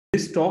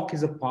This talk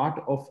is a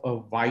part of a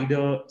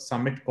wider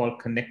summit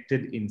called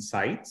Connected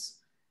Insights.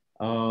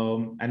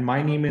 And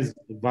my name is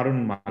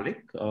Varun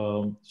Malik.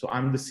 So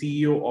I'm the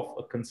CEO of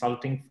a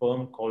consulting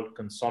firm called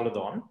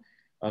Consolidon.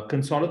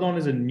 Consolidon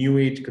is a new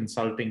age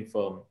consulting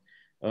firm.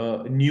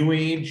 New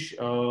age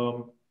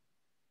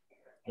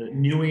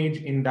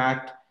in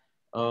that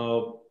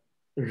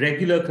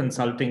regular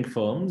consulting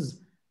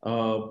firms,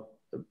 a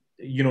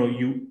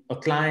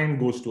client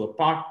goes to a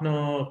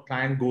partner,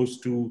 client goes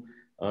to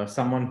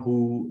someone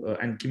who,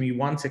 and give me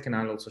 1 second,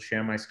 I'll also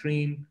share my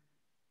screen.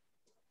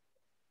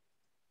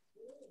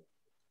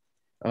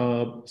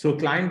 So a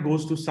client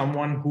goes to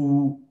someone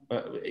who,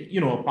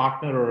 a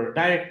partner or a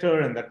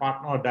director, and that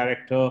partner or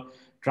director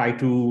try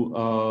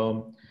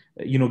to,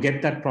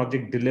 get that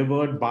project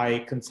delivered by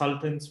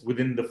consultants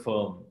within the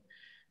firm.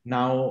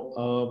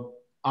 Now,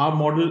 our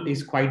model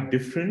is quite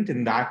different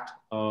in that,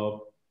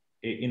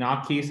 in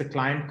our case, a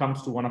client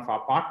comes to one of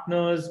our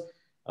partners.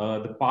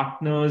 The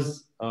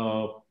partners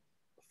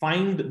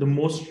find the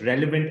most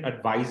relevant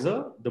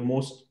advisor, the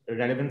most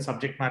relevant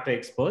subject matter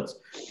experts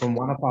from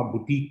one of our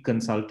boutique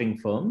consulting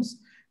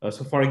firms.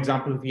 So, for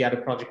example, if we had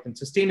a project in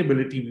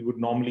sustainability, we would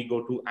normally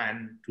go to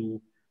Anne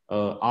to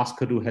ask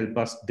her to help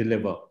us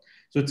deliver.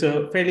 So, it's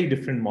a fairly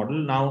different model.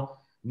 Now,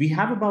 we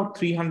have about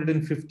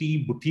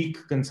 350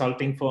 boutique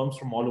consulting firms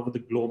from all over the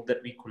globe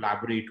that we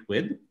collaborate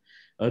with.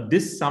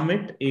 This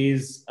summit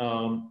is,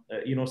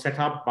 set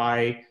up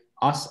by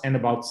us and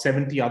about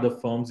 70 other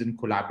firms in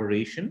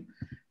collaboration.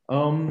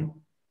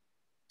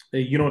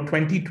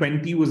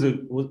 2020 was a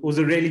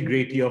really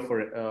great year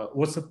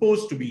was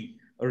supposed to be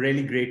a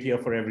really great year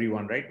for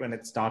everyone, right? When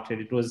it started,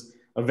 it was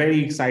a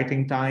very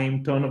exciting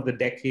time, turn of the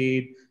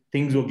decade,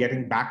 things were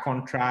getting back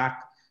on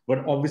track,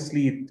 but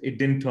obviously it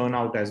didn't turn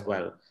out as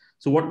well.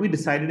 So what we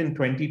decided in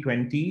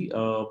 2020,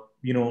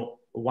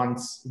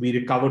 once we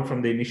recovered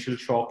from the initial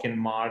shock in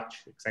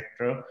March,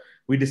 etc.,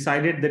 we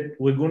decided that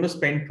we're going to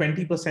spend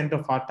 20%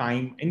 of our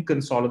time in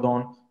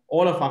Consolidon.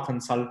 All of our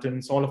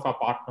consultants, all of our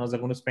partners are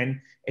going to spend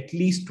at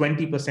least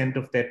 20%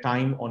 of their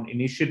time on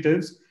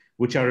initiatives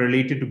which are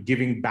related to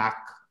giving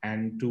back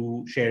and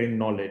to sharing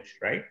knowledge,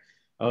 right?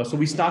 So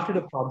we started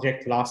a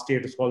project last year.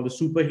 It's called the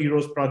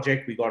Superheroes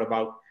Project. We got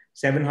about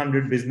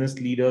 700 business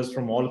leaders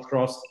from all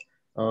across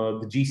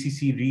the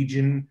GCC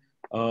region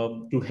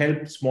to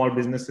help small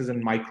businesses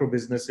and micro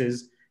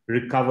businesses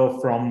recover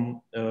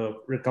from the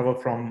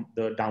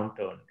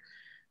downturn.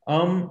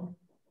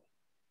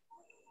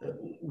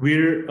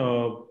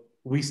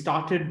 We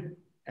started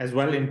as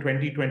well in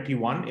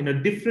 2021 in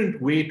a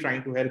different way,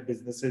 trying to help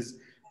businesses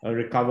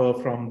recover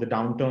from the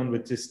downturn,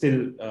 which is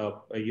still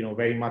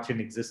very much in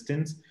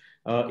existence.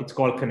 It's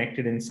called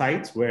Connected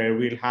Insights, where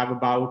we'll have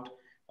about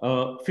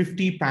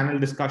 50 panel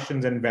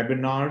discussions and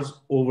webinars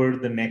over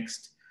the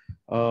next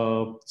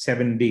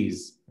 7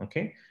 days.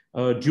 Okay.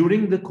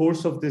 During the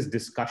course of this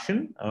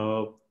discussion,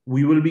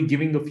 we will be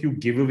giving a few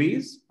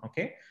giveaways.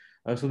 Okay.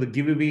 So the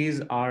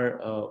giveaways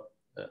are,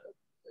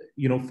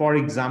 for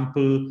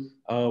example,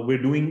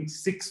 we're doing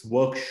 6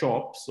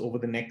 workshops over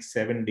the next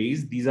 7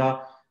 days. These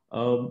are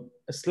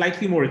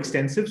slightly more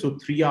extensive. So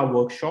 3-hour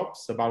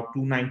workshops, about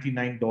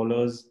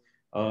 $299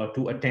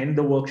 to attend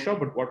the workshop.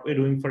 But what we're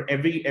doing for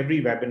every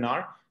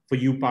webinar for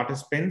you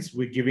participants,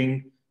 we're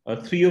giving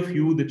 3 of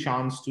you the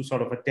chance to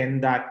sort of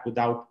attend that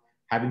without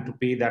having to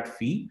pay that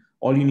fee.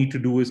 All you need to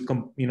do is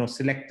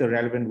select the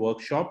relevant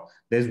workshop.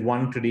 There's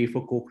one today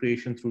for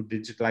co-creation through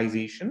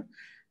digitalization.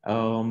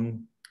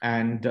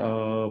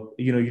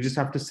 You just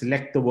have to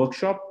select the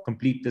workshop,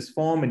 complete this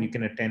form, and you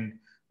can attend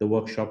the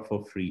workshop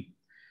for free.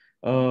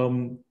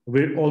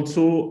 We're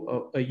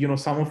also,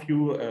 some of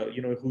you,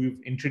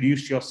 who've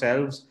introduced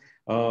yourselves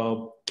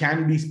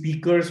can be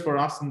speakers for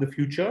us in the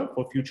future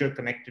for future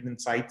Connected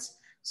Insights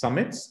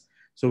summits.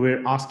 So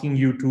we're asking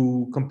you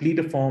to complete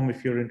a form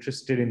if you're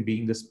interested in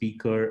being the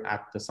speaker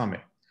at the summit.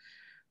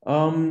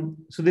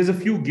 So there's a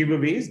few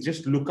giveaways.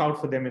 Just look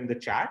out for them in the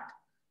chat.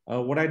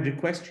 What I'd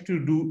request you to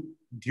do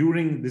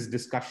during this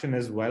discussion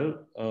as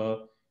well,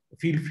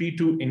 feel free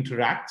to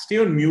interact. Stay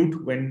on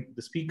mute when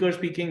the speaker is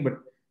speaking, but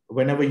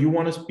whenever you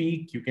want to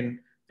speak, you can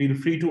feel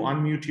free to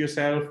unmute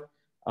yourself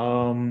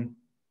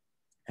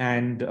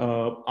and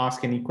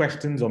ask any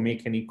questions or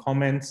make any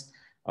comments.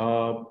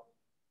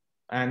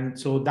 And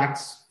so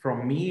that's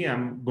from me.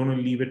 I'm going to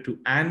leave it to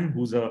Anne,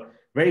 who's a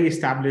very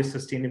established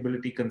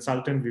sustainability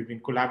consultant. We've been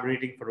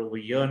collaborating for over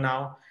a year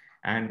now,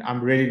 and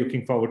I'm really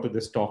looking forward to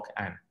this talk,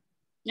 Anne.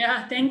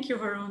 Yeah, thank you,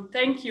 Varun.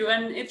 Thank you.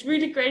 And it's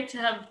really great to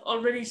have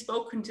already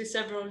spoken to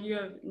several of you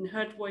and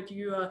heard what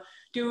you are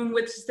doing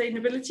with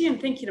sustainability and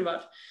thinking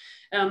about.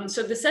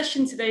 So the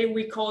session today,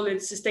 we call it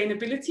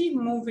Sustainability,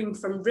 Moving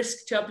from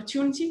Risk to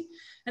Opportunity.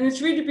 And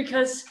it's really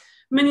because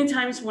many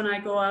times when I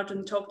go out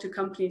and talk to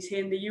companies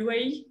here in the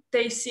UAE,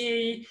 they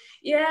say,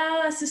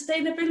 yeah,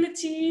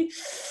 sustainability,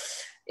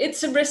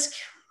 it's a risk,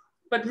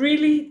 but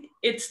really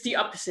it's the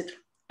opposite.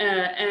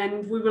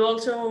 And we will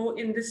also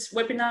in this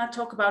webinar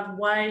talk about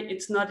why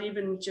it's not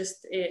even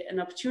just an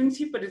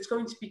opportunity, but it's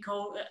going to be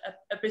called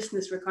a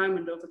business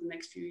requirement over the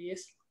next few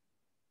years.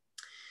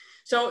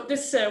 So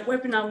this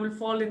webinar will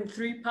fall in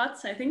 3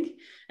 parts, I think.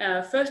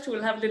 First,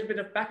 we'll have a little bit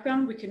of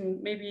background. We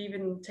can maybe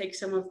even take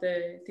some of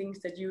the things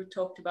that you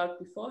talked about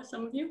before,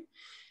 some of you.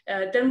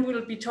 Then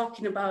we'll be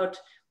talking about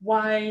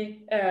why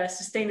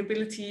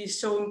sustainability is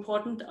so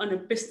important on a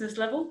business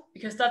level,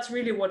 because that's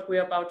really what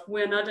we're about.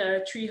 We're not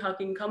a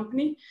tree-hugging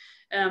company,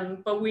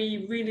 but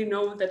we really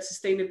know that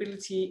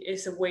sustainability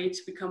is a way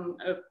to become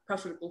a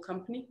profitable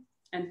company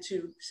and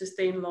to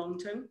sustain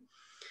long-term.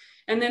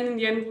 And then in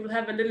the end, we'll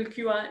have a little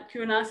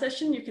Q&A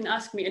session. You can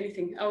ask me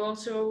anything. I'll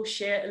also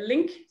share a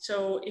link.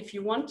 So if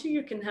you want to,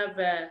 you can have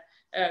a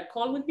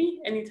call with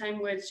me anytime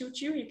where it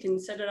suits you. You can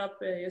set it up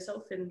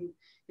yourself in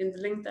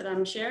the link that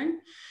I'm sharing.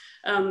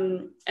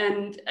 And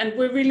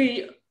we're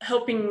really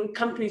helping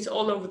companies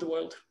all over the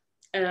world.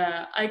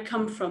 I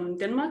come from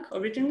Denmark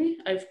originally.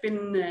 I've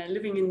been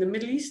living in the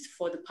Middle East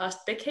for the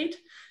past decade,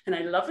 and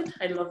I love it.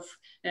 I love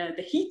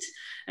the heat.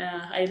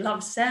 I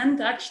love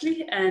sand,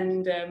 actually.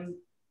 And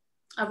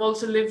I've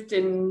also lived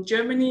in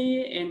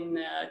Germany,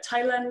 in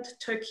Thailand,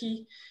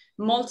 Turkey,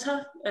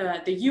 Malta,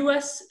 the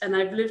US, and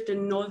I've lived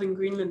in Northern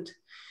Greenland.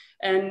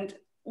 And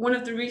one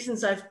of the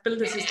reasons I've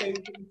built a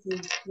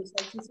sustainability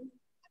consultancy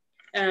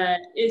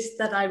is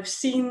that I've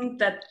seen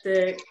that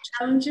the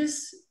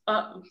challenges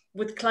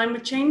with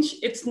climate change,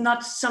 it's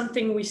not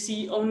something we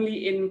see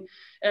only in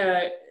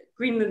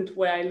Greenland,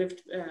 where I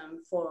lived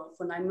for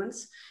 9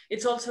 months.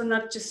 It's also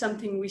not just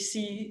something we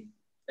see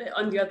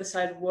on the other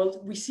side of the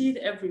world. We see it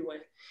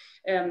everywhere.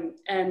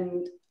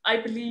 And I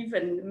believe,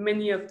 and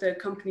many of the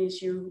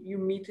companies you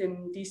meet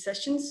in these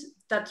sessions,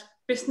 that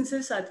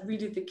businesses are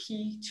really the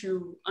key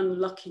to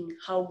unlocking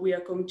how we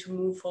are going to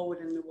move forward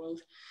in the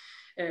world.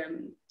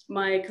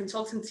 My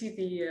consultancy,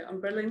 the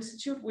Umbrella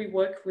Institute, we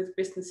work with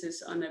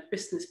businesses on a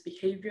business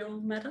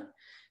behavioral matter.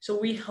 So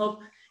we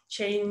help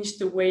change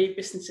the way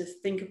businesses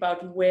think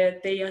about where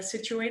they are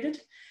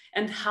situated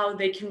and how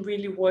they can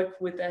really work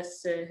with,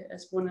 as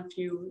one of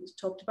you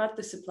talked about,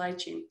 the supply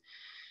chain.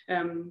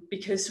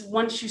 Because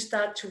once you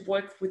start to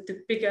work with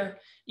the bigger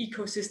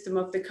ecosystem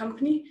of the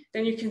company,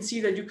 then you can see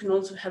that you can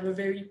also have a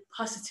very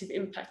positive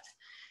impact.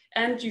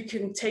 And you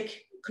can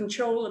take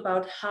control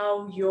about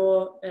how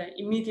your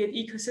immediate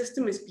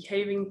ecosystem is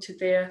behaving to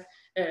their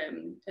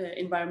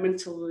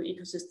environmental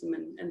ecosystem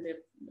and their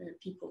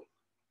people.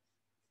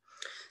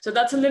 So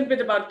that's a little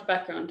bit about the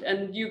background.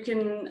 And you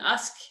can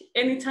ask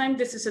anytime.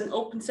 This is an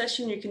open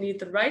session. You can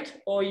either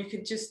write, or you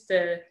could just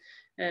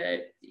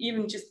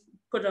even just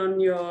put on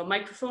your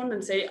microphone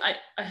and say,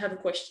 I have a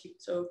question.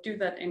 So do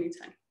that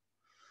anytime.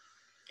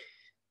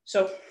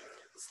 So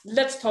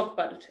let's talk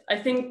about it. I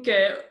think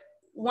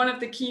one of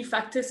the key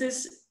factors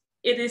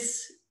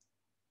is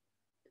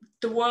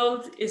the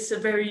world is a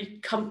very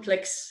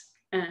complex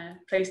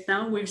place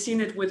now. We've seen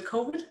it with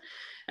COVID.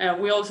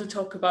 We also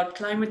talk about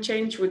climate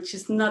change, which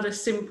is not a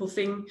simple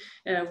thing.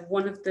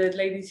 One of the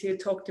ladies here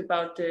talked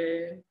about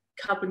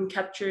carbon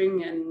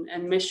capturing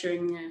and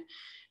measuring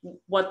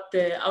what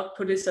the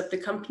output is of the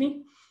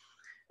company.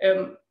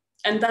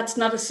 And that's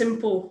not a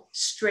simple,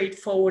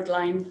 straightforward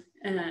line.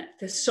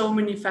 There's so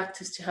many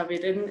factors to have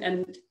it in,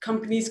 and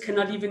companies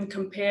cannot even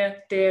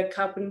compare their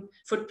carbon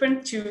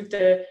footprint to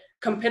the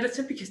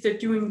competitor because they're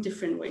doing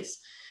different ways.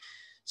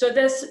 So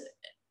there's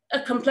a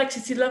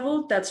complexity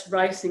level that's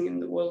rising in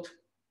the world.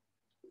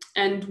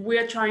 And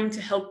we're trying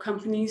to help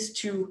companies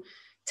to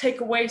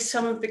take away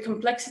some of the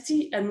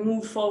complexity and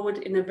move forward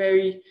in a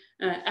very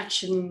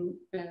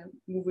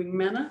action-moving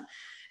manner.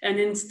 And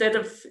instead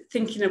of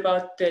thinking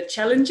about the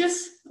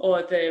challenges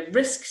or the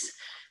risks,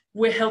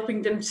 we're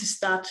helping them to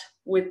start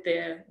with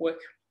their work.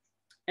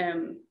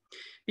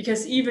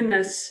 Because even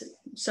as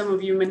some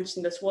of you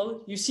mentioned as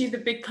well, you see the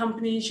big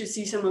companies, you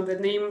see some of the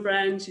name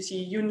brands, you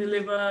see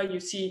Unilever, you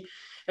see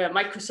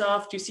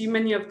Microsoft, you see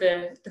many of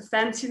the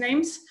fancy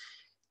names.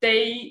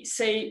 They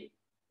say,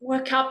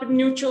 we're carbon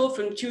neutral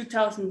from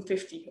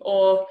 2050,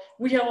 or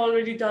we have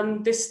already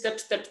done this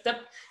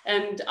step,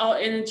 and our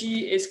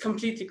energy is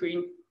completely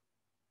green.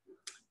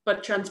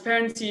 But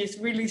transparency is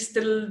really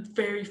still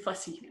very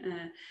fuzzy,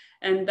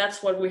 and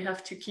that's what we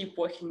have to keep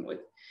working with.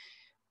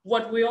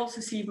 What we also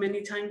see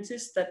many times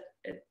is that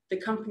the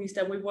companies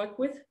that we work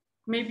with,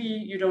 maybe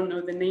you don't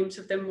know the names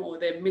of them, or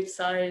they're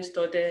mid-sized,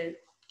 or they're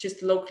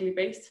just locally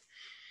based,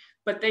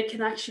 but they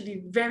can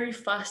actually very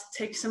fast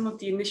take some of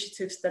the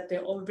initiatives that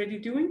they're already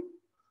doing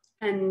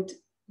and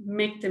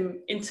make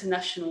them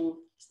international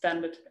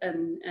standard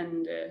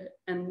and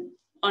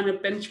on a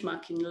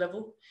benchmarking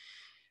level.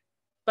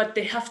 But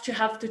they have to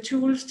have the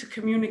tools to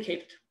communicate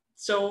it.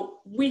 So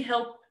we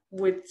help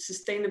with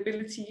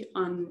sustainability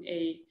on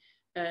a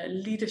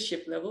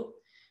leadership level,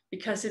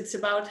 because it's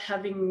about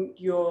having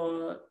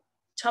your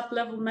top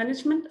level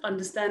management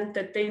understand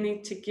that they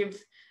need to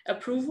give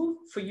approval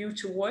for you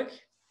to work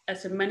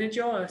as a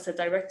manager or as a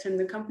director in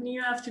the company.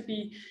 You have to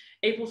be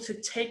able to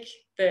take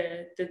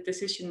the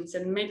decisions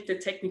and make the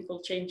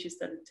technical changes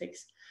that it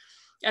takes.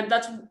 And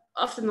that's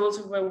often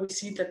also where we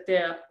see that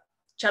there are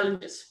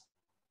challenges.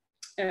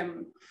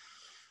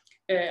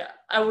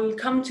 I will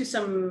come to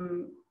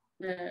some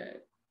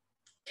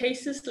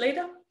cases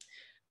later,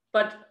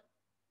 but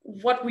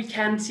what we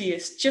can see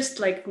is, just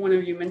like one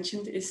of you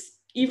mentioned, is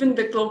even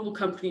the global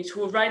companies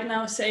who are right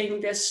now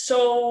saying they're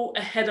so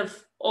ahead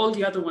of all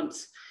the other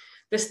ones,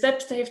 the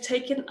steps they have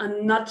taken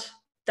are not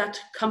that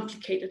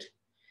complicated.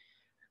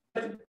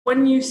 But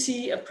when you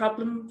see a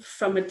problem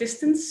from a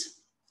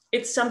distance,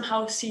 it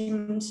somehow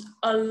seems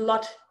a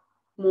lot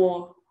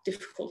more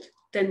difficult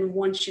than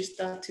once you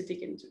start to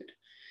dig into it.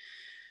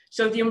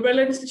 So the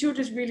Umbrella Institute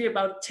is really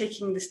about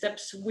taking the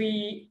steps.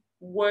 We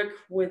work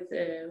with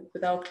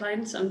our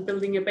clients on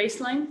building a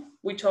baseline.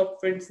 We talk,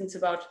 for instance,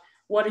 about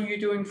what are you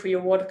doing for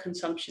your water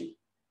consumption?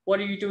 What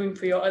are you doing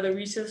for your other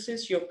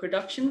resources, your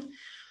production?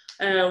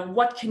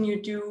 What can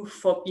you do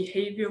for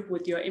behavior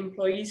with your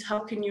employees? How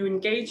can you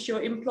engage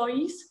your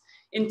employees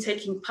in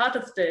taking part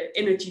of the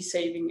energy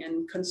saving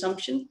and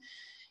consumption?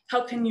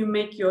 How can you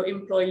make your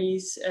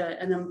employees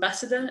an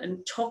ambassador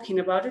and talking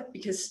about it?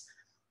 Because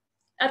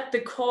at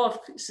the core of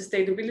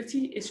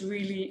sustainability is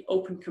really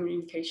open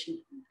communication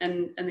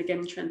and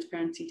again,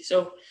 transparency.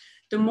 So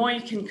the more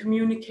you can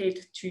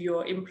communicate to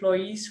your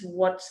employees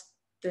what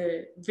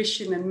the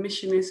vision and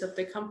mission is of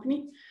the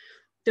company,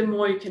 the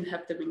more you can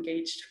have them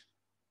engaged.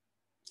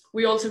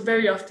 We also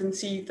very often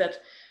see that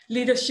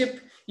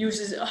leadership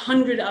uses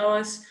 100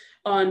 hours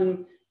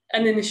on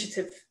an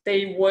initiative.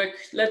 They work,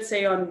 let's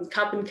say, on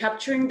carbon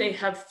capturing. They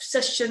have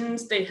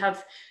sessions, they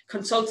have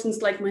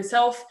consultants like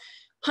myself,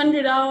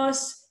 100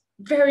 hours,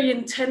 very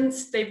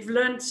intense, they've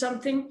learned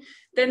something.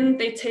 Then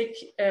they take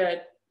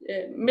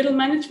middle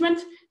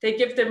management, they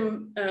give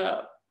them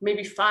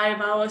maybe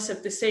 5 hours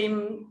of the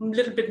same, a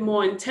little bit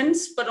more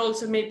intense, but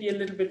also maybe a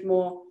little bit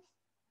more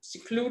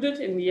secluded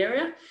in the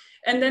area.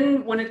 And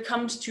then when it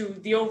comes to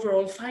the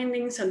overall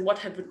findings and what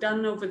have we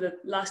done over the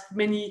last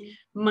many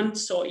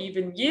months or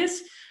even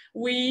years,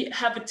 we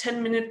have a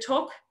 10-minute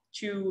talk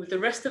to the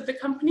rest of the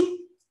company,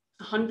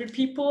 100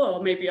 people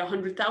or maybe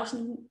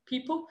 100,000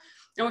 people.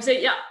 And we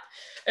say,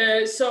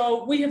 yeah,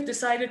 so we have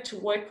decided to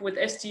work with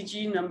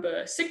SDG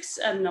number 6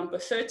 and number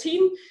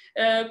 13.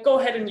 Go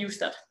ahead and use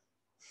that.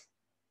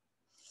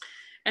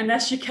 And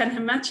as you can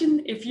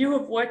imagine, if you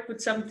have worked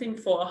with something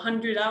for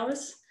 100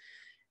 hours,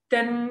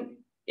 then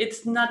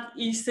it's not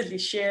easily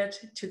shared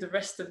to the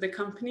rest of the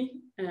company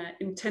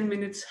in 10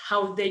 minutes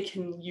how they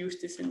can use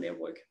this in their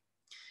work.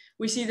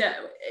 We see that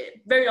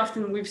very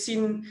often. We've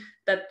seen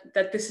that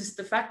this is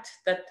the fact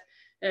that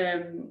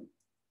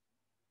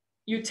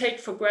you take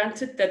for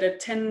granted that a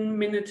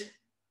 10-minute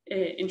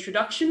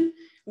introduction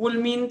will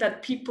mean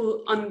that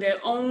people on their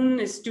own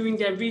is doing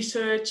their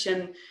research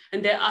and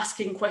they're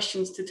asking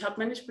questions to top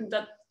management.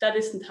 That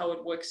isn't how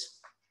it works.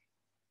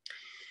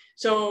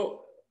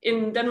 So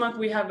in Denmark,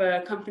 we have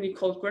a company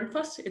called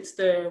Grundfos. It's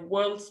the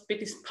world's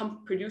biggest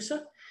pump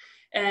producer.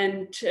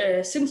 And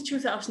since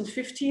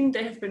 2015,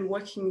 they have been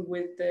working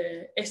with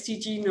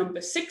SDG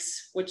number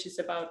 6, which is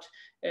about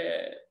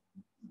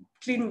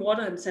clean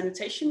water and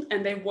sanitation.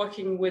 And they're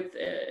working with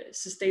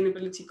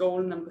sustainability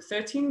goal number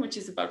 13, which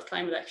is about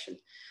climate action.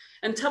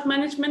 And top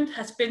management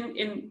has been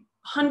in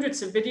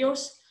hundreds of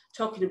videos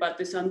talking about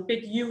this on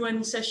big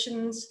UN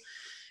sessions.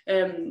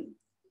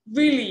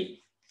 Really,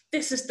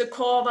 this is the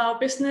core of our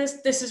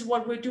business. This is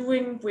what we're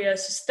doing. We are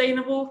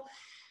sustainable.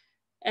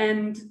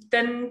 And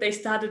then they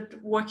started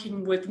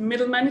working with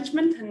middle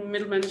management, and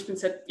middle management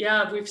said,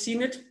 yeah, we've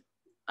seen it.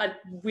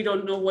 We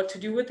don't know what to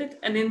do with it.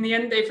 And in the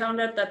end, they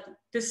found out that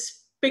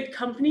this big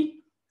company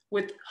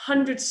with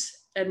hundreds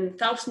and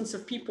thousands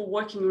of people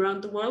working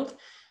around the world,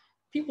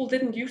 people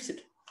didn't use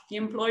it. The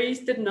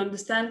employees didn't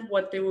understand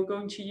what they were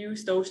going to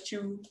use those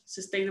 2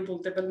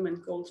 sustainable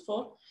development goals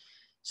for.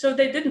 So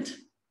they didn't.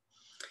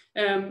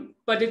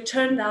 But it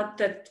turned out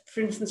that,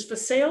 for instance, for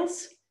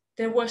sales,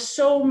 there were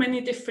so many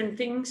different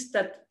things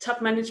that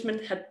top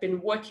management had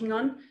been working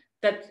on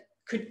that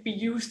could be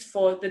used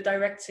for the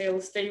direct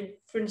sales. They,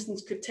 for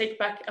instance, could take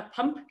back a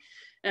pump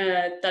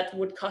that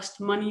would cost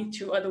money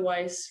to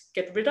otherwise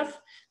get rid of.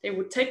 They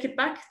would take it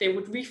back, they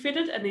would refit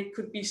it, and it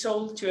could be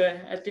sold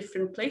to a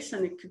different place,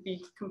 and it could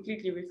be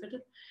completely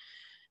refitted,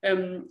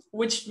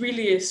 which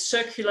really is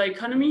circular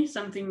economy,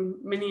 something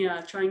many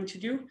are trying to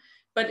do.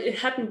 But it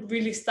hadn't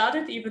really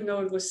started, even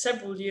though it was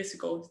several years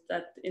ago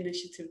that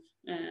initiative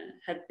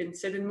had been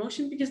set in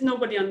motion, because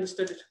nobody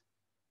understood it.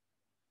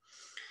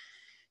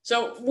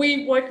 So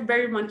we work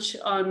very much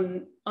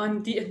on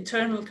the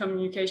internal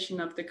communication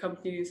of the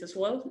companies as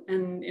well,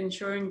 and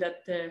ensuring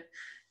that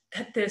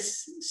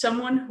there's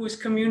someone who's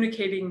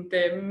communicating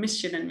the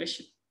mission and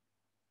vision.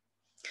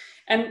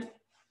 And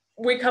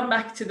we come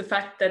back to the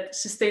fact that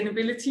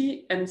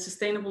sustainability and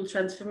sustainable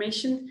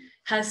transformation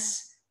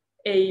has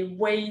a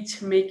way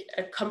to make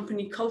a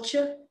company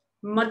culture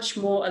much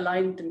more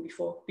aligned than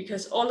before,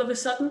 because all of a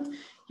sudden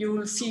you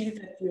will see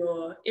that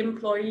your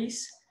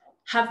employees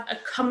have a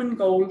common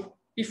goal.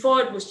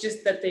 Before it was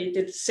just that they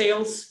did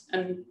sales,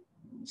 and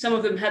some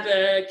of them had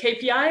a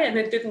KPI and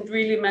it didn't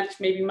really match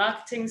maybe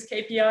marketing's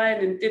KPI,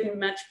 and it didn't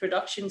match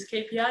production's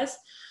KPIs.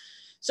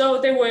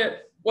 So they were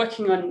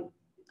working on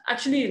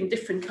actually in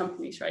different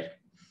companies, right?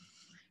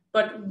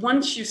 But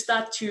once you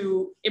start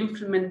to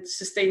implement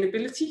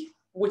sustainability,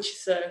 which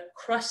is a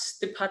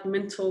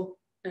cross-departmental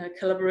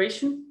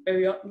collaboration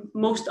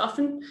most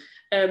often,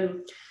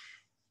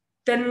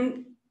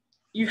 then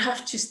you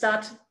have to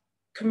start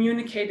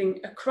communicating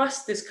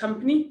across this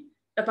company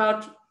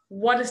about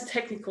what is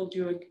technical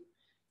doing,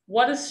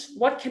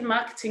 what can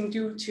marketing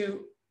do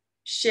to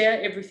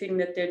share everything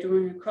that they're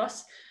doing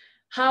across,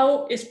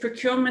 how is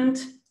procurement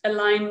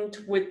aligned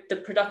with the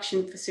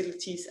production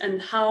facilities,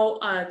 and how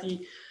are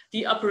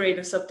the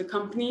operators of the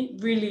company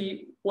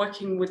really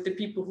working with the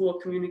people who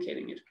are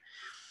communicating it.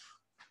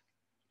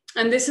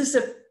 And this is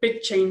a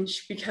big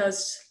change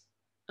because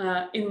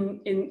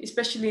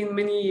especially in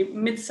many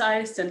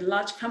mid-sized and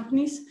large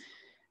companies,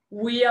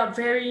 we're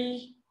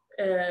very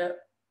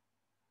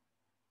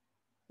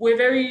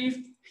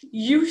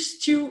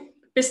used to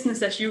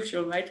business as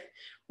usual, right?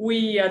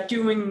 We are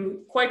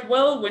doing quite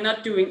well. We're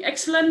not doing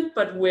excellent,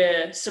 but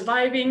we're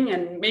surviving.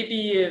 And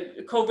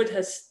maybe COVID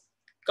has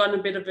gone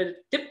a bit of a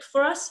dip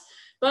for us,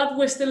 but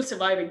we're still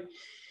surviving.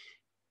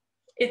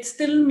 It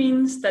still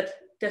means that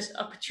there's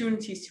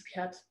opportunities to be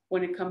had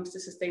when it comes to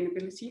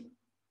sustainability,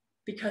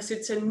 because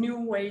it's a new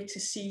way to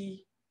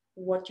see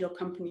what your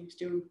company is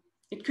doing.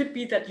 It could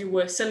be that you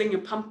were selling a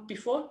pump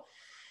before,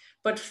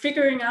 but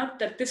figuring out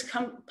that this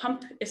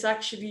pump is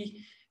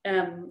actually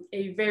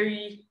a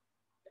very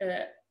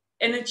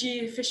energy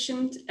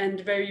efficient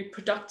and very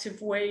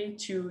productive way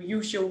to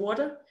use your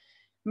water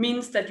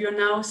means that you're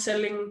now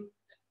selling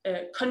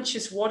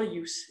conscious water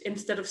use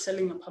instead of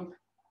selling a pump.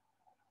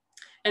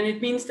 And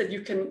it means that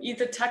you can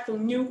either tackle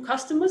new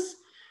customers,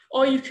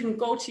 or you can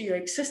go to your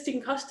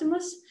existing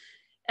customers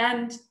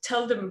and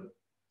tell them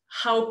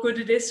how good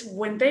it is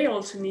when they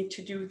also need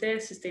to do their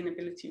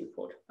sustainability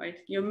report, right?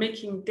 You're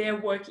making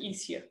their work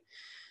easier.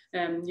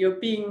 You're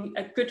being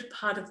a good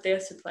part of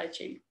their supply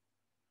chain.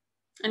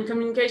 And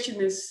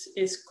communication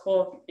is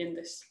core in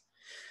this.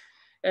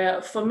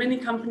 For many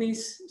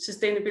companies,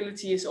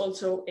 sustainability is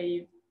also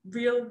a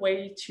real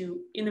way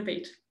to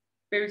innovate,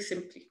 very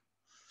simply.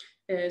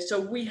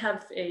 So we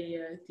have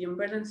the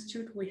Umbrella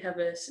Institute, we have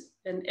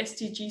an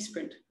SDG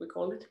sprint, we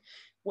call it,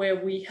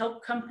 where we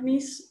help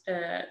companies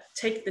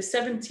take the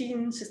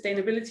 17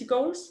 sustainability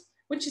goals,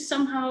 which is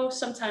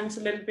sometimes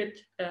a little bit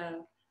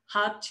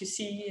hard to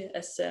see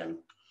as an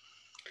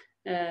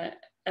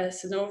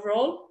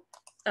overall.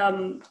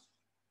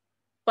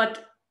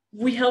 But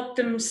we help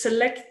them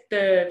select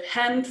the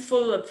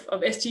handful of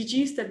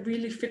SDGs that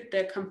really fit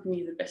their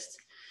company the best.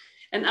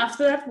 And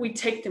after that, we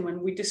take them and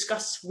we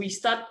discuss, we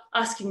start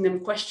asking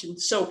them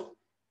questions. So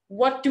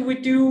what do we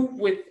do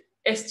with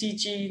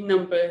SDG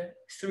number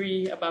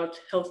 3 about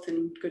health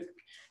and good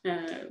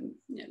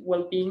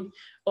well-being?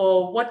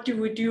 Or what do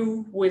we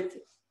do with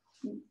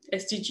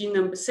SDG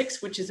number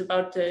 6, which is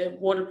about the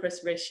water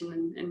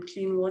preservation and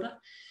clean water?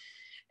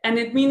 And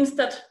it means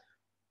that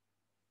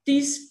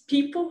these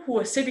people who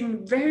are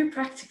sitting very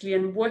practically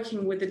and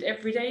working with it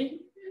every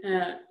day,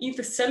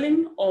 either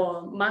selling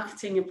or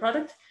marketing a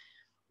product,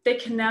 they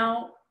can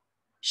now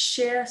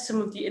share some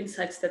of the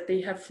insights that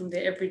they have from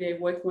their everyday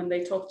work when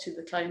they talk to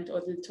the client or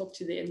they talk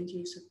to the end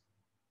user.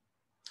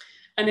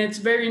 And it's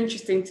very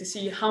interesting to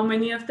see how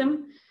many of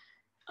them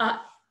are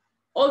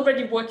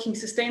already working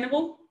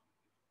sustainable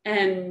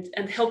and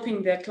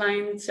helping their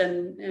clients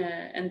and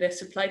their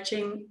supply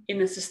chain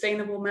in a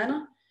sustainable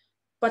manner,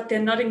 but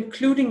they're not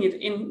including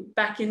it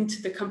back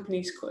into the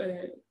company's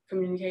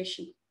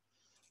communication.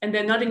 And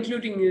they're not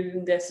including it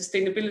in their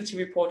sustainability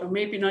report, or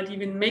maybe not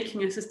even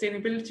making a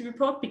sustainability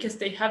report because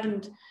they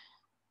haven't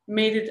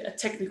made it a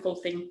technical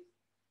thing.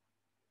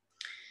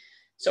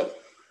 So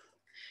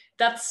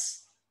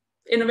that's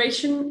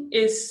innovation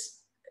is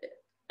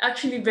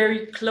actually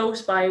very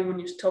close by when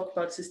you talk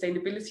about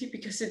sustainability,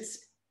 because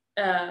it's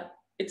a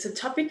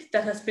topic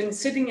that has been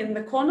sitting in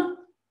the corner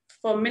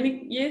for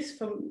many years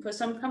for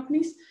some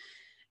companies,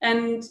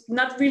 and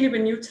not really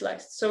been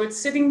utilized. So it's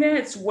sitting there,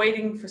 it's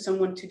waiting for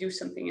someone to do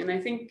something. And I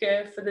think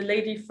for the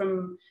lady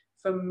from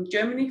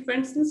Germany, for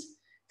instance,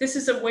 this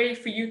is a way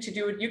for you to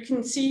do it. You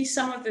can see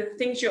some of the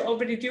things you're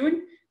already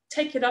doing,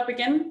 take it up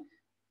again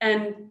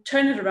and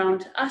turn it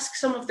around. Ask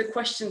some of the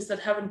questions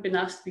that haven't been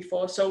asked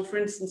before. So for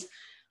instance,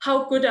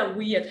 how good are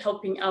we at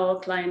helping our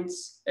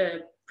clients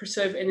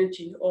preserve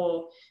energy,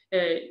 or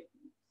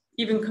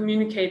even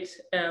communicate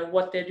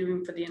what they're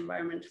doing for the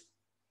environment?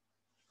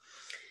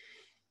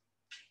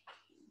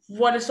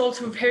 What is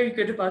also very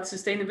good about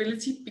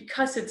sustainability,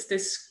 because it's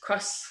this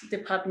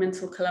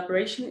cross-departmental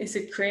collaboration, is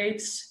it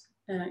creates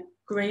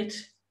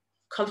great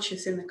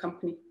cultures in the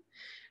company.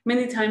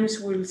 Many times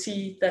we'll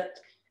see that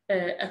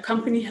a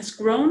company has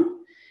grown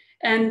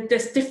and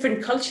there's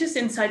different cultures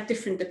inside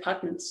different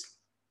departments.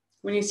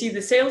 When you see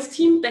the sales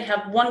team, they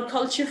have one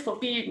culture for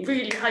being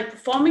really high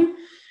performing.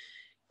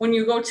 When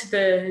you go to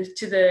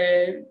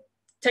the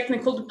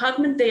technical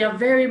department, they are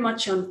very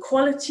much on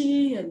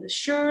quality and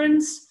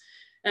assurance,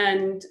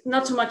 and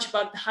not so much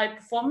about the high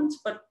performance,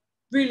 but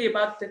really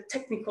about the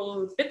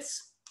technical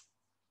bits.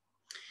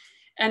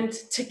 And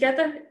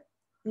together,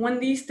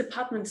 when these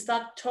departments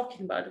start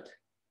talking about it,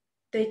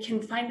 they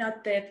can find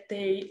out that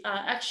they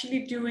are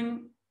actually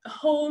doing a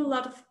whole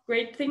lot of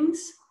great things,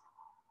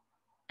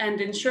 and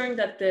ensuring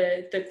that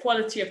the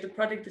quality of the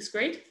product is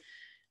great,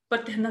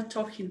 but they're not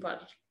talking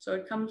about it. So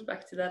it comes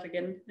back to that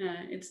again.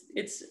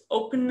 It's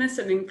openness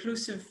and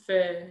inclusive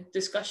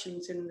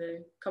discussions in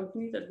the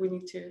company that we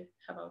need to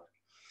have out.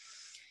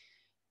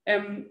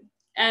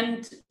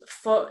 And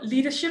for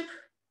leadership,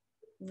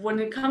 when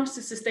it comes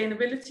to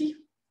sustainability,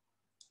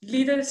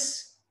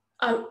 leaders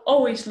are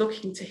always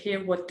looking to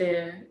hear what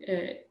their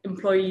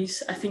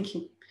employees are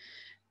thinking.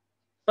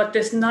 But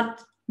there's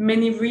not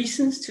many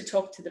reasons to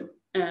talk to them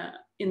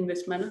in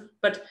this manner.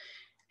 But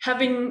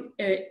having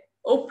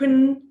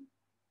open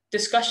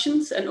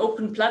discussions and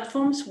open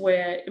platforms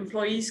where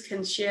employees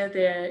can share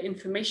their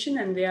information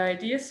and their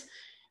ideas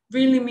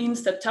really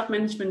means that top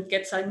management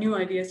gets new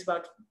ideas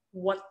about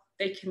what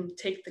they can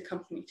take the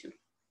company to.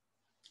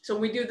 So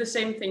we do the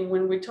same thing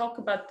when we talk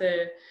about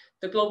the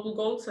global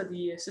goals or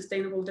the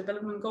sustainable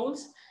development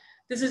goals.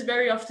 This is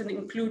very often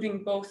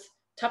including both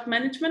top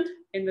management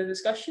in the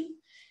discussion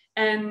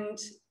and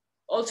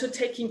also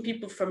taking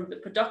people from the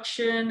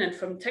production and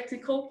from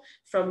technical,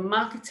 from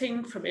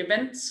marketing, from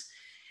events,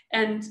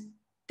 and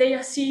they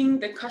are seeing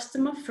the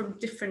customer from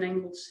different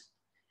angles.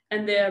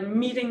 And they're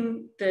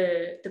meeting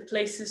the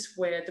places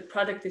where the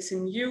product is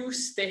in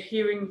use, they're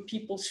hearing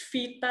people's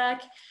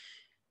feedback.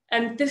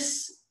 And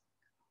this,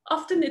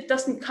 often it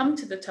doesn't come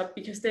to the top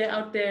because they're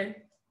out there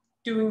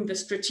doing the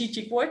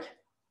strategic work,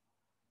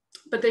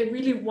 but they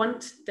really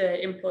want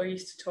the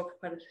employees to talk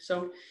about it.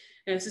 So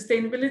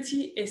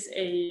sustainability is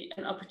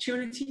an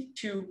opportunity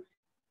to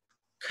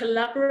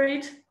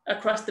collaborate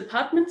across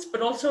departments,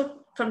 but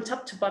also from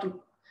top to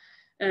bottom.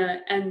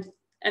 And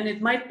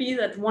it might be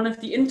that one of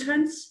the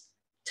interns,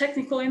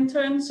 technical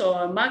interns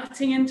or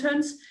marketing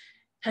interns,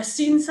 has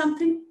seen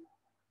something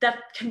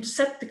that can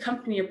set the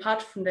company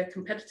apart from their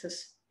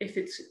competitors if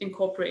it's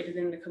incorporated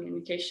in the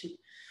communication.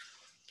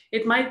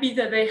 It might be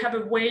that they have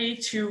a way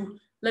to,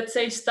 let's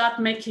say, start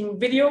making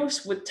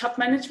videos with top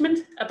management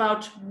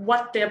about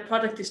what their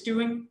product is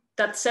doing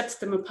that sets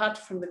them apart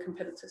from the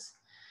competitors.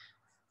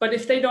 But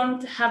if they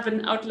don't have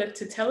an outlet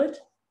to tell it,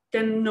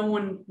 then no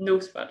one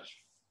knows about it.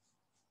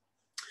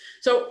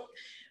 So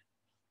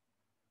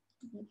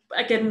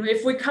again,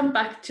 if we come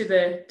back to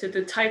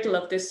the title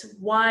of this,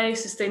 why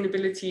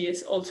sustainability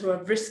is also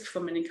a risk for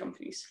many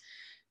companies.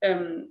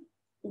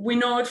 We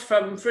know it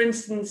from, for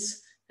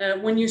instance,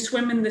 when you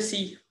swim in the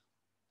sea,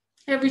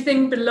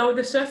 everything below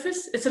the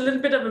surface, it's a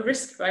little bit of a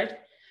risk, right?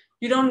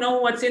 You don't know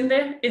what's in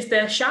there. Is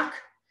there a shark?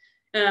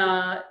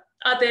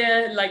 Are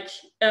there like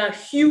a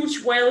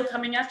huge whale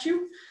coming at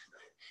you?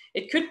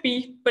 It could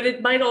be, but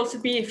it might also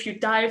be if you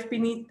dive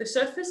beneath the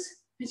surface.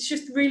 It's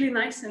just really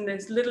nice, and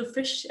there's little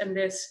fish and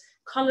there's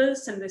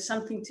colors and there's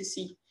something to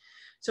see.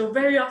 So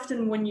very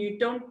often when you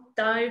don't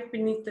dive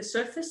beneath the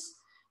surface,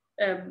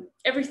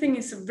 everything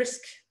is a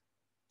risk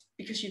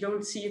because you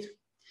don't see it.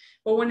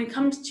 But when it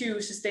comes to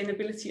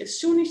sustainability, as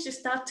soon as you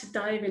start to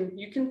dive in,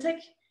 you can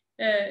take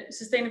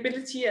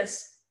sustainability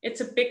as it's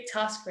a big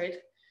task, right?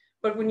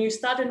 But when you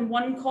start in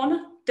one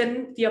corner,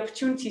 then the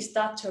opportunities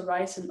start to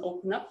arise and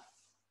open up.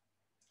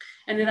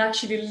 And it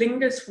actually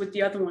lingers with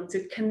the other ones.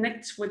 It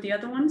connects with the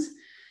other ones.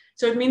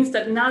 So it means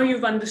that now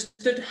you've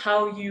understood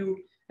how you,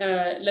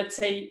 let's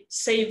say,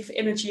 save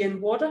energy and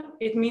water.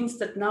 It means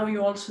that now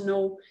you also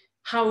know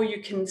how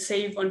you can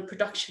save on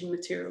production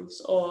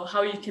materials or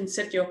how you can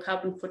set your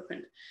carbon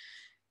footprint.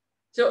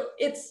 So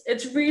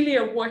it's really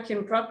a work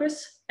in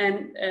progress.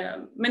 And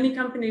many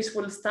companies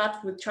will start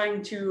with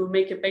trying to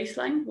make a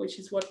baseline, which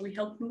is what we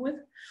help them with.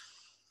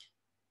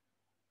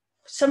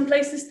 Some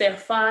places they're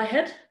far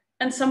ahead,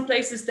 and some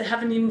places they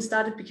haven't even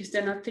started because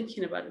they're not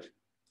thinking about it.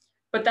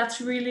 But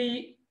that's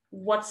really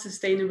what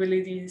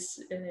sustainability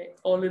is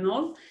all in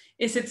all,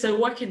 is it's a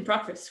work in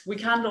progress. We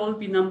can't all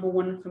be number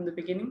one from the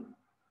beginning,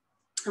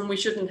 and we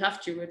shouldn't have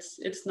to.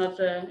 It's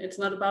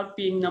not about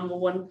being number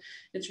one.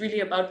 It's really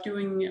about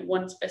doing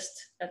one's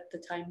best at the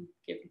time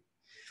given.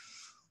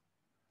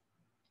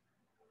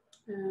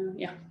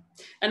 Yeah,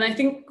 and I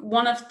think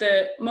one of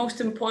the most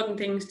important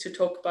things to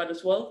talk about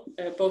as well,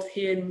 both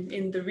here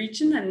in the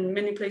region and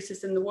many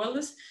places in the world,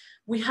 is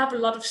we have a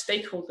lot of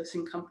stakeholders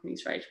in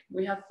companies, right?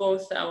 We have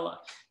both our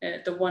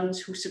the ones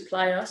who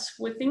supply us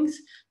with things,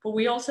 but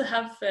we also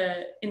have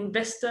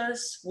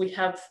investors, we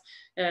have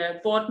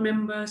board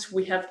members,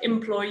 we have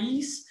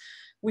employees,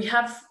 we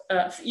have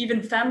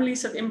even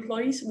families of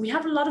employees. We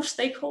have a lot of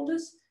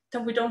stakeholders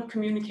that we don't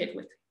communicate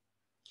with.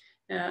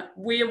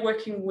 We are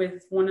working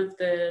with one of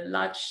the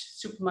large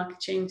supermarket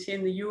chains here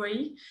in the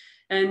UAE,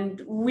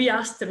 and we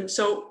asked them,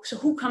 so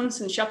who comes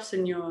and shops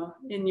in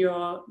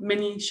your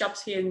many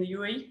shops here in the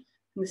UAE?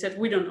 And they said,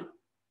 we don't know.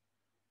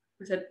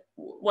 I said,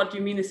 what do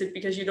you mean? Is it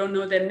because you don't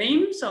know their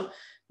names? Or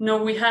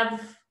no, we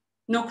have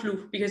no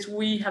clue because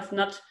we have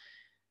not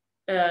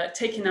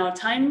taken our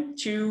time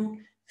to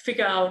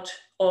figure out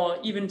or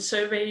even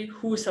survey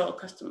who's our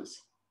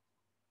customers.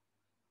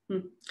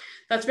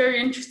 That's very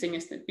interesting,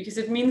 isn't it? Because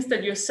it means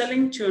that you're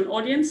selling to an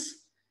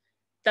audience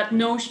that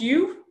knows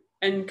you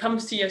and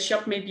comes to your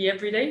shop maybe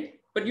every day,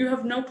 but you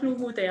have no clue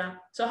who they are.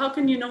 So how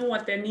can you know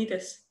what their need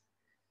is?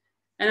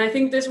 And I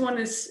think this one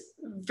is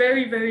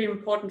very, very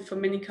important for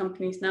many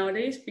companies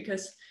nowadays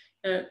because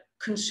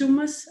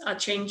consumers are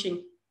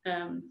changing.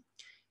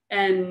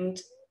 And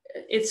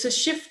it's a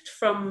shift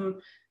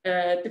from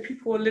the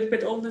people who are a little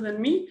bit older than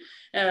me.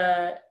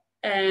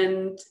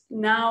 And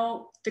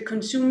now the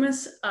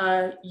consumers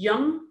are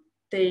young.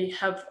 They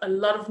have a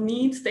lot of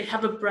needs. They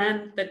have a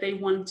brand that they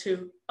want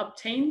to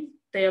obtain.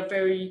 They are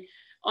very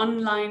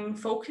online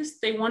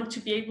focused. They want to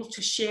be able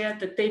to share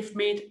that they've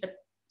made a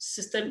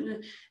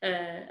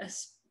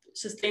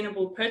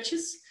sustainable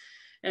purchase.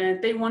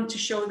 They want to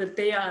show that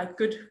they are a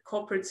good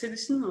corporate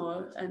citizen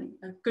or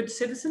a good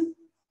citizen.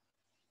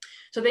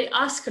 So they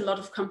ask a lot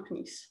of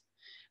companies.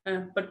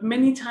 But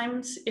many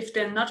times, if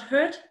they're not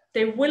heard,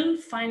 they will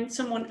find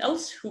someone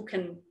else who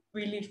can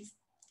really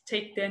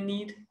take their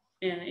need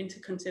into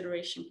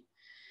consideration.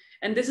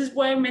 And this is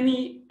where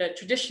many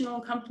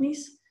traditional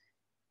companies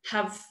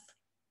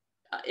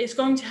is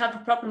going to have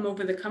a problem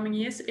over the coming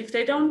years if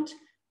they don't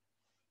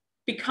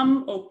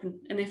become open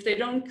and if they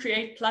don't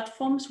create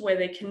platforms where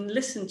they can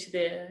listen to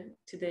their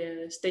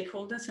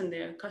stakeholders and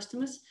their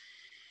customers.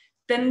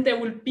 Then there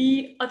will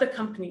be other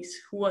companies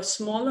who are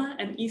smaller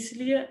and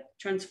easily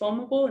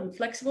transformable and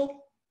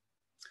flexible,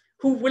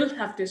 who will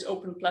have this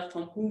open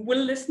platform, who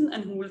will listen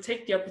and who will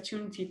take the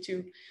opportunity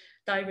to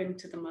dive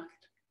into the market.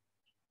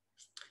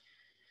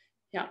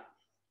 Yeah,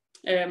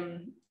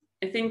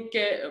 I think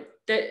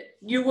that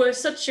you were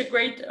such a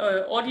great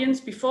audience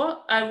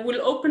before. I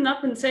will open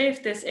up and say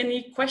if there's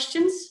any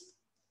questions.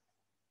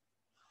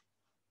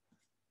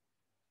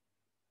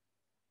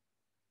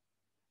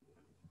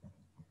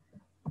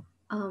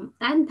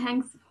 And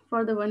thanks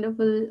for the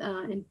wonderful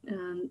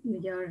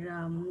your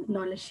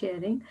knowledge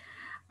sharing.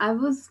 I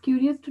was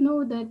curious to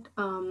know that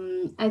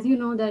as you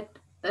know that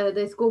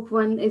the scope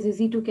 1 is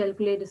easy to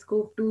calculate,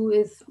 scope 2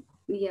 is,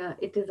 yeah,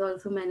 it is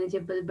also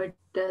manageable, but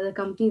the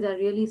companies are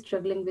really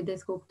struggling with the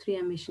scope 3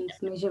 emissions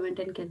measurement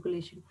and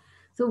calculation.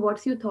 So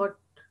what's your thought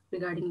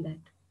regarding that?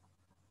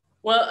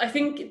 Well, I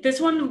think this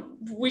one,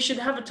 we should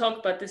have a talk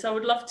about this. I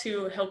would love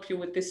to help you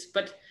with this,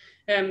 but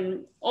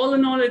all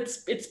in all,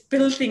 it's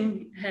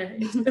building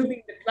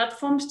the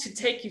platforms to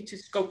take you to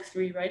scope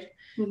 3, right?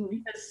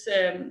 Because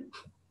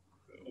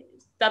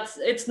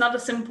it's not a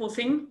simple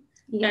thing.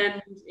 Yeah.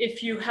 And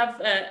if you have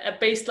a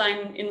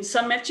baseline in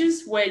some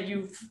edges where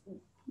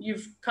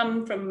you've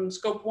come from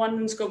scope 1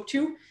 and scope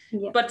 2,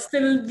 yeah, but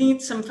still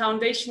need some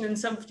foundation in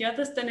some of the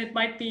others, then it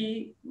might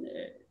be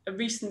a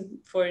reason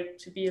for it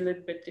to be a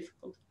little bit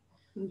difficult.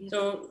 Yes.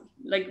 So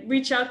like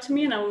reach out to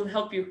me and I will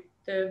help you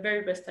the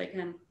very best I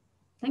can.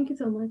 Thank you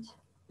so much.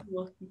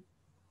 You're welcome.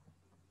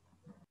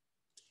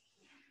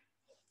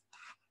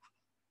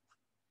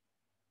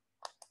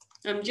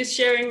 I'm just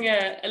sharing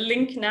a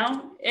link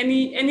now.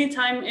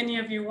 Anytime any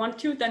of you want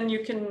to, then you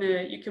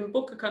can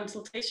book a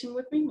consultation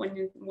with me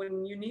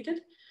when you need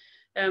it,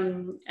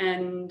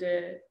 and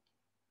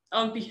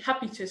I'll be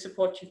happy to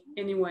support you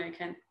any way I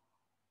can.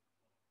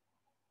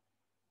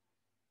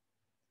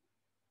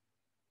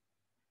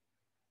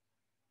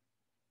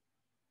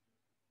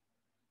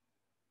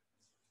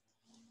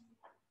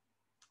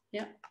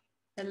 Yeah,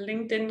 a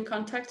LinkedIn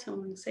contact, I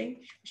want to say,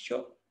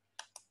 sure.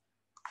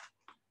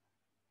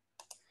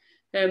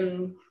 I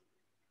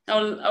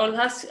will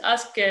ask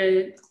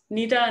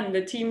Nida and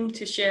the team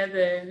to share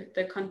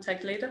the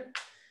contact later.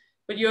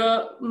 But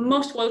you're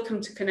most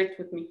welcome to connect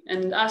with me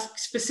and ask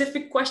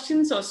specific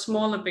questions or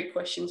smaller big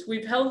questions.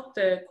 We've helped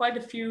quite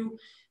a few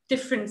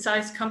different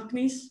size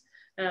companies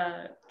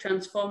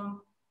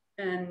transform,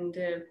 and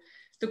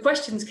the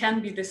questions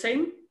can be the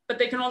same, but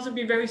they can also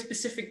be very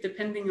specific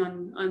depending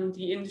on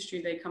the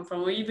industry they come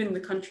from or even the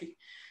country.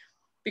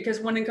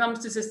 Because when it comes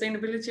to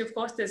sustainability, of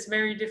course, there's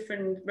very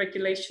different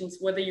regulations,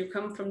 whether you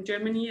come from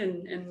Germany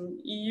and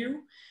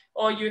EU,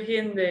 or you're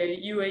here in the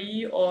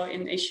UAE or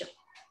in Asia.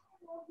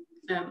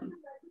 Yeah.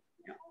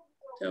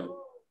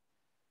 So.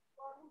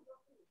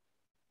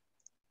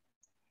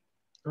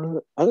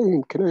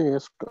 Can I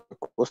ask a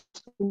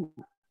question?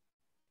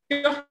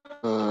 Yeah.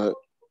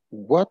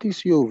 What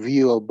is your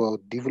view about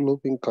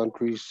developing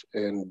countries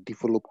and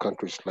developed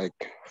countries?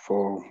 Like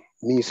for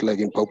me, it's like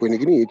in Papua New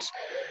Guinea,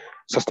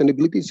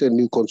 sustainability is a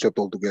new concept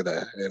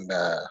altogether. And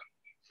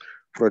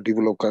for a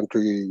developed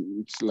country,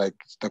 it's like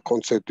the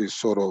concept is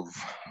sort of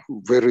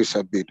varies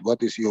a bit.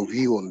 What is your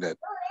view on that?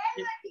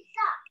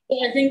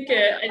 Well, I think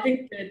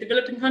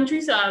developing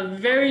countries are a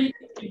very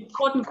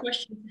important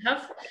question to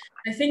have.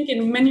 I think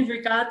in many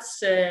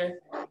regards,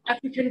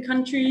 African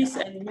countries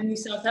and many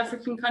South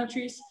African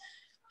countries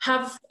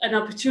have an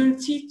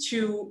opportunity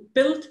to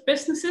build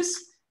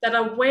businesses that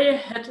are way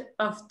ahead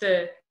of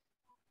the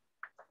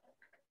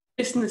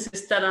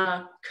businesses that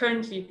are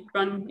currently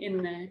run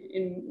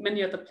in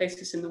many other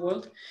places in the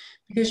world,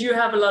 because you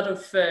have a lot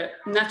of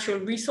natural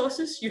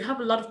resources, you have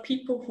a lot of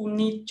people who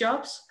need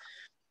jobs.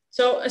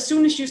 So as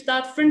soon as you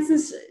start, for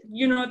instance,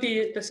 you know,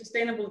 the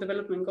Sustainable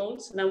Development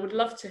Goals, and I would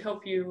love to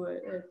help you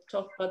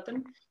talk about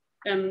them.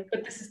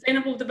 But the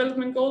Sustainable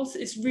Development Goals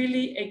is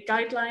really a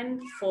guideline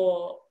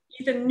for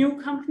either new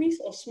companies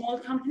or small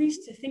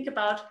companies to think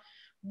about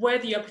where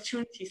the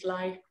opportunities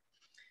lie.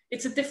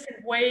 it's a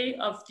different way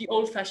of the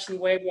old-fashioned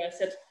way where I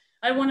said,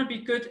 I want to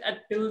be good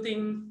at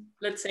building,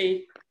 let's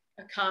say,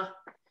 a car.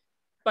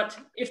 But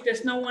if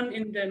there's no one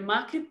in the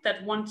market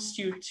that wants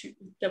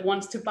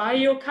to buy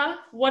your car,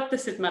 what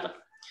does it matter?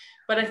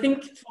 But I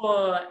think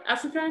for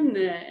Africa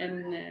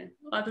and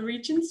other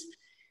regions,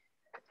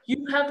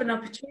 you have an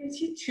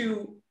opportunity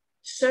to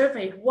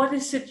survey what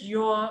is it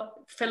your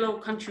fellow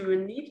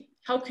countrymen need.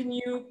 How can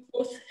you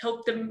both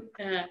help them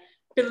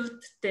build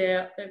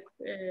their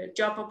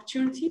job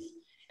opportunities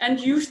and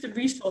use the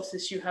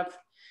resources you have?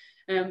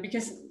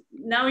 Because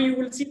now you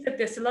will see that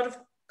there's a lot of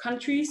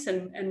countries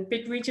and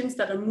big regions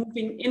that are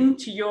moving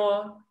into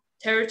your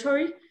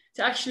territory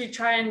to actually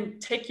try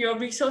and take your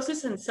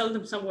resources and sell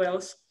them somewhere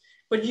else.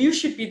 But you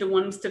should be the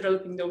ones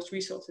developing those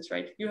resources,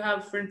 right? You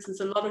have, for instance,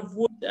 a lot of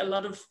wood, a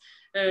lot of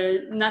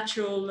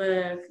natural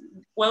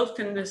wealth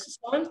in the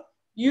soil.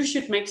 You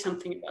should make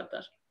something about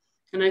that.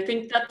 And I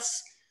think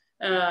that's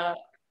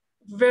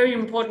very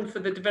important for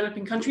the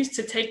developing countries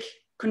to take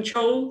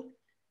control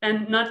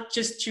and not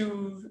just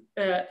to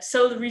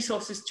sell the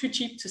resources too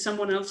cheap to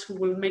someone else who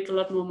will make a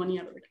lot more money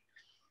out of it.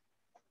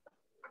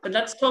 But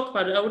let's talk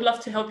about it. I would love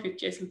to help you,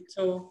 Jason.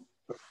 So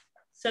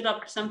set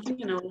up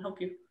something and I will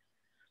help you.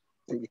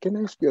 Can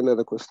I ask you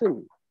another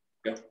question?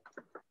 Yeah.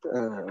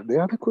 The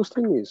other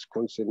question is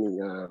concerning,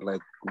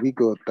 like we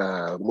got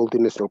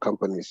multinational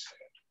companies.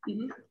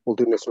 Mm-hmm.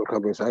 Multinational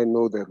companies. I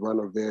know that one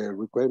of their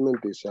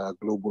requirements is a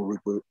global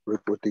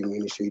reporting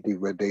initiative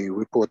where they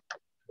report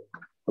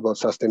about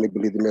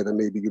sustainability matter,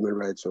 maybe human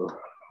rights or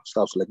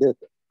stuff like that.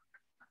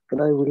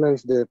 And I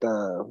realized that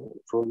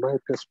from my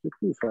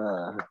perspective,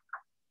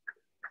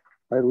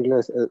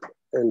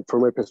 and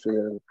from my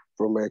perspective,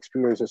 from my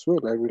experience as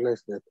well, I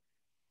realized that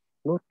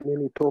not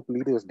many top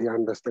leaders, they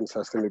understand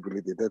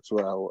sustainability. That's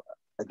why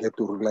I get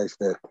to realize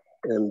that.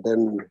 And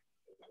then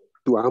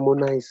to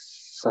harmonize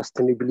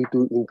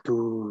sustainability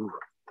into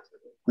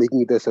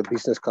making it as a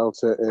business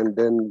culture and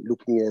then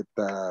looking at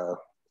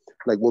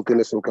like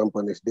multinational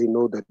companies, they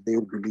know that they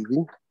will be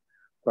leaving,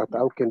 but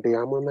how can they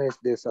harmonize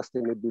their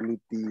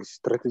sustainability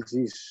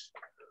strategies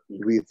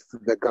with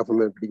the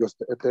government? Because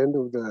at the end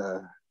of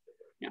the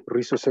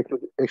resource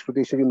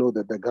exploitation, you know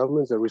that the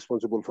governments are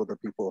responsible for the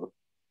people.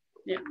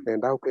 Yeah.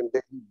 And how can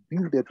they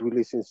build that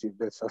relationship,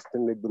 that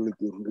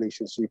sustainability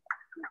relationship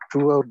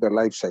throughout the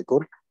life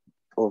cycle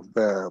of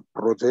the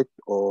project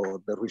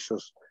or the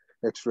resource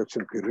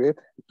extraction period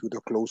to the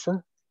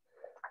closure?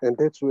 And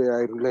that's where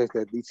I realized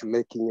that it's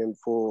lacking. And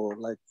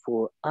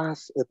for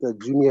us at the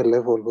junior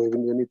level,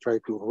 when you try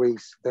to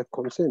raise that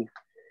concern,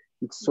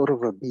 it's sort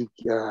of a big,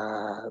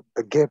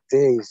 the gap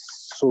there is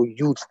so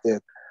huge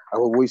that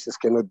our voices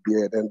cannot be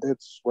heard. And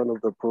that's one of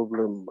the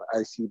problems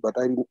I see, but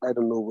I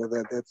don't know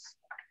whether that's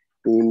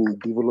in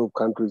developed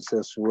countries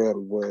as well,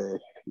 where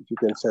if you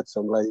can shed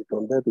some light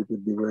on that, it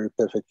would be very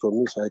perfect for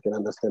me so I can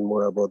understand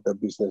more about the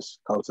business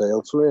culture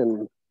elsewhere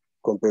and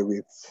compare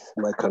with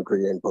my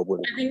country and Papua.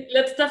 I think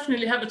let's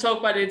definitely have a talk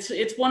about it.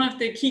 It's one of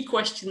the key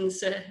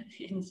questions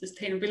in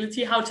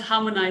sustainability, how to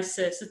harmonize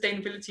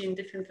sustainability in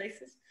different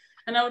places.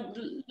 And I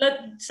would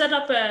set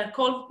up a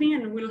call with me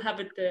and we'll have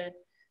it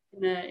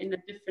in a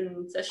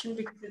different session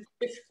because it's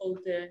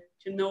difficult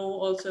to know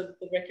also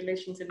the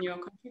regulations in your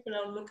country, but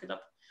I'll look it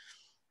up.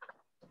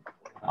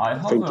 I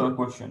have a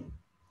question.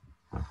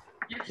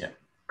 Yes. Yeah.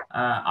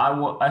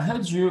 I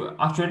heard you,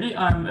 actually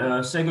I'm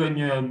a second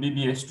year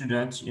BBA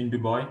student in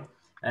Dubai,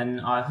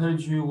 and I heard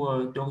you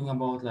were talking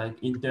about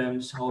like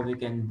interns, how they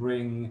can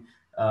bring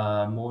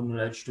more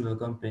knowledge to the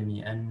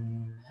company,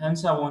 and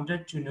hence I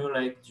wanted to know,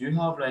 like, do you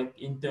have like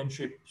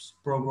internships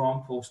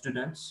program for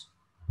students?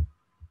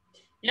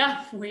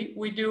 Yeah,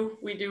 we do.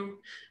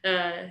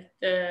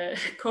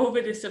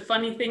 COVID is a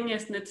funny thing,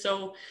 isn't it?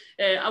 So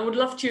I would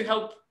love to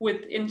help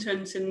with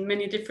interns in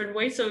many different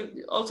ways. So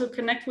also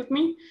connect with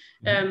me,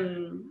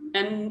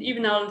 and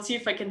even I'll see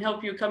if I can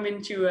help you come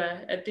into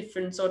a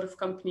different sort of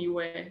company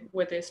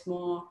where there's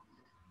more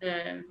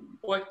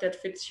work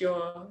that fits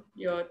your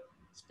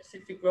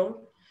specific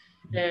role.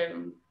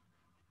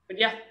 But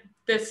yeah,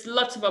 there's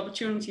lots of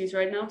opportunities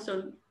right now.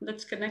 So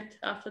let's connect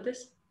after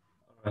this.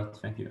 All right,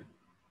 thank you.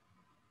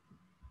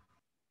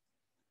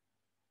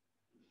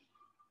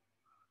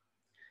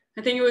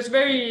 I think it was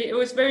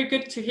very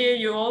good to hear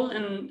you all,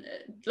 and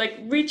like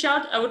reach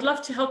out. I would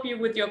love to help you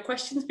with your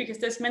questions because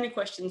there's many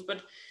questions,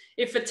 but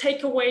if a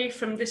takeaway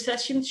from this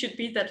session should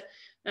be that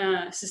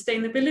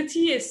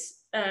sustainability is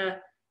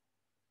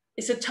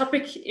a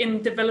topic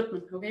in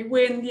development. Okay,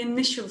 we're in the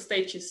initial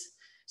stages.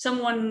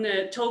 Someone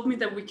told me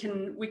that we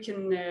can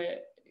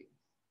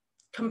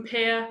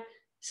compare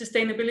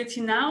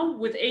sustainability now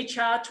with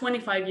HR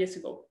 25 years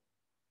ago.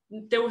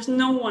 There was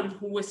no one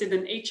who was in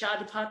an HR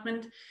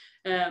department.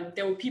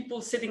 There were people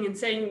sitting and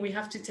saying we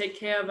have to take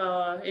care of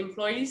our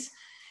employees,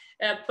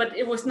 but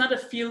it was not a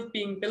field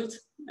being built.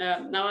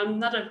 Now I'm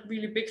not a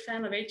really big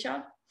fan of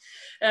HR,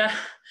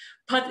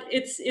 but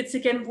it's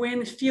again, we're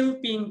in a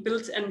field being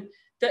built. And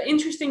the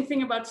interesting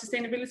thing about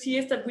sustainability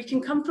is that we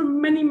can come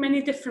from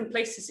many different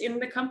places in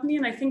the company,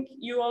 and I think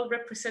you all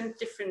represent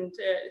different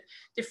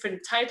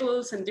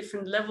titles and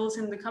different levels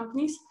in the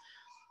companies.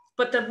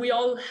 but that we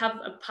all have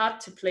a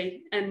part to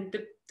play. And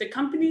the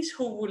companies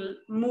who will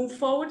move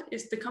forward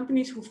is the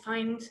companies who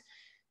find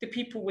the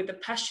people with a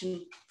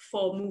passion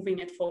for moving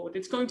it forward.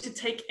 It's going to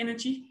take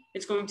energy.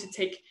 It's going to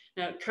take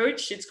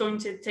courage. It's going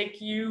to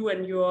take you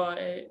and your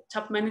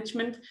top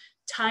management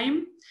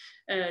time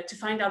to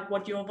find out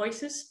what your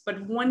voice is.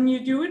 But when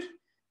you do it,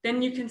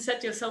 then you can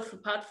set yourself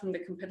apart from the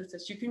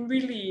competitors. You can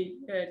really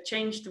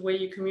change the way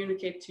you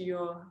communicate to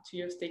your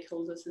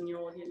stakeholders and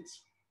your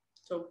audience.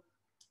 So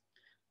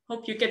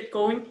hope you get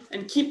going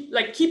and keep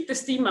the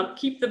steam up,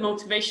 keep the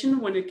motivation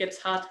when it gets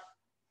hard.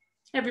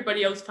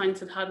 Everybody else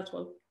finds it hard as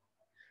well.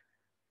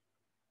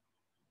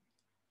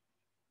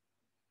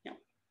 Yeah.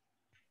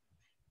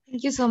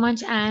 Thank you so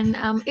much. And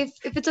if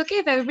it's okay,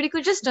 if everybody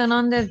could just turn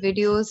on their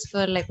videos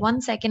for like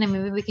 1 second, and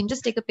maybe we can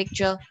just take a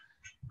picture,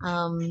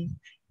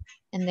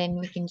 and then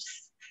we can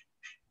just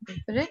go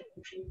for it.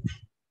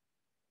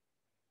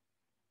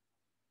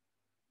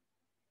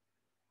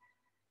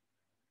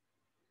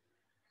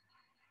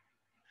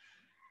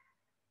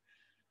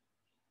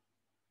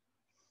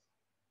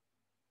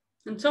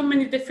 And so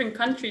many different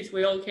countries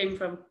we all came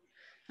from.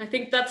 I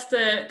think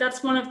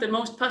that's one of the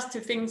most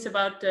positive things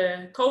about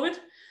COVID,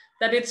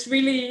 that it's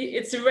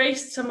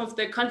erased some of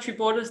the country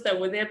borders that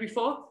were there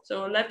before.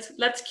 So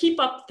let's keep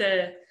up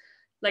the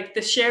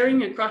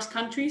sharing across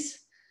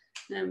countries,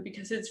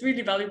 because it's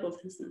really valuable,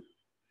 isn't it?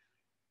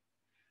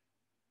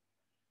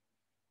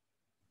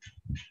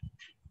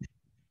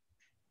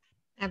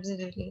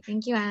 Absolutely.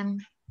 Thank you, Anne.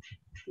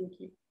 Thank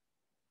you.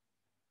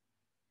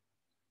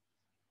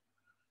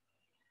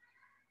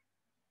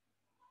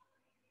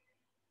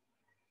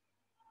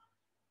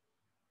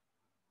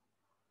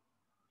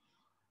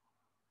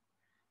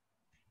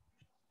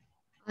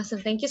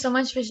 Awesome. Thank you so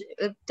much for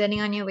turning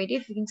on your video.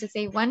 If you can just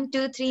say 1,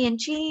 2, 3 and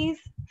cheese.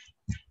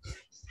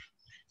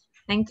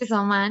 Thank you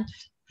so much.